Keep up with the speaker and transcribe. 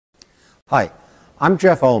Hi, I'm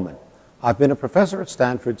Jeff Ullman. I've been a professor at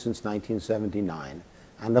Stanford since 1979,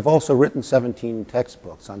 and I've also written 17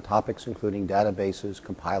 textbooks on topics including databases,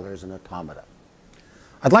 compilers, and automata.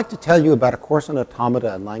 I'd like to tell you about a course on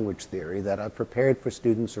automata and language theory that I've prepared for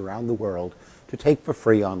students around the world to take for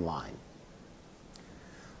free online.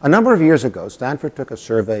 A number of years ago, Stanford took a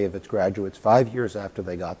survey of its graduates 5 years after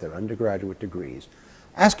they got their undergraduate degrees,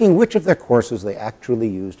 asking which of their courses they actually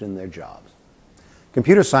used in their jobs.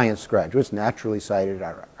 Computer science graduates naturally cited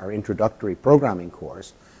our introductory programming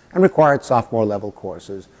course and required sophomore-level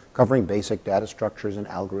courses covering basic data structures and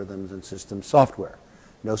algorithms and systems software.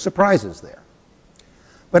 No surprises there.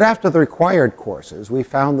 But after the required courses, we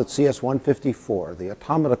found that CS 154, the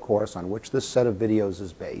Automata course on which this set of videos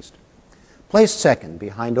is based, placed second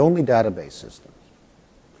behind only database systems.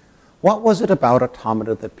 What was it about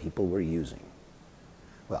automata that people were using?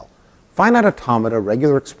 Well, finite automata,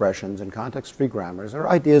 regular expressions, and context-free grammars are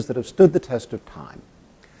ideas that have stood the test of time.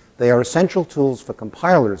 They are essential tools for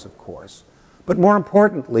compilers, of course, but more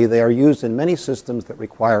importantly, they are used in many systems that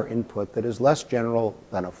require input that is less general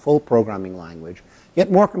than a full programming language,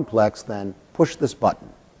 yet more complex than push this button.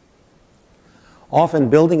 Often,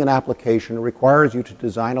 building an application requires you to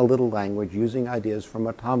design a little language using ideas from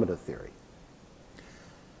automata theory.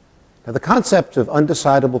 Now, the concepts of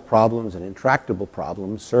undecidable problems and intractable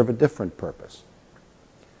problems serve a different purpose.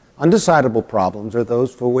 Undecidable problems are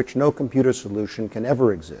those for which no computer solution can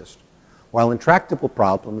ever exist, while intractable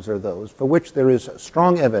problems are those for which there is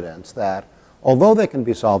strong evidence that, although they can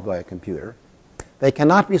be solved by a computer, they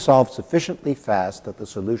cannot be solved sufficiently fast that the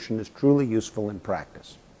solution is truly useful in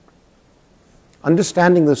practice.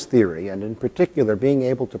 Understanding this theory, and in particular being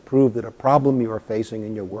able to prove that a problem you are facing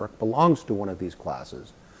in your work belongs to one of these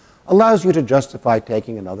classes, allows you to justify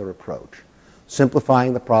taking another approach,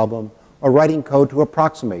 simplifying the problem, or writing code to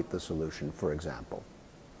approximate the solution, for example.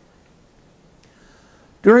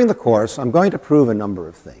 During the course, I'm going to prove a number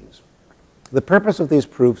of things. The purpose of these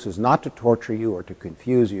proofs is not to torture you or to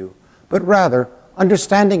confuse you, but rather,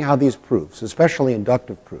 understanding how these proofs, especially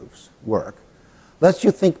inductive proofs, work, lets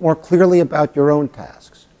you think more clearly about your own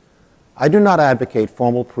tasks. I do not advocate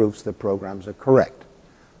formal proofs that programs are correct.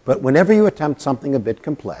 But whenever you attempt something a bit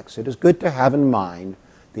complex, it is good to have in mind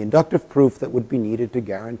the inductive proof that would be needed to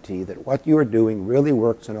guarantee that what you are doing really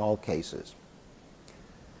works in all cases.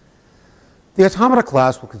 The Automata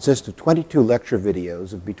class will consist of 22 lecture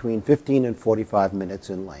videos of between 15 and 45 minutes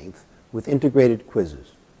in length with integrated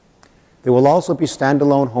quizzes. There will also be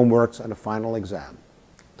standalone homeworks and a final exam.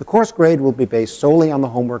 The course grade will be based solely on the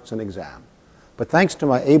homeworks and exam, but thanks to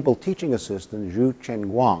my able teaching assistant, Zhu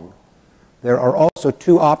Chenguang, there are also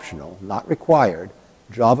 2 optional, not required,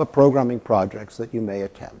 Java programming projects that you may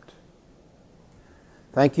attempt.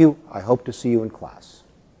 Thank you. I hope to see you in class.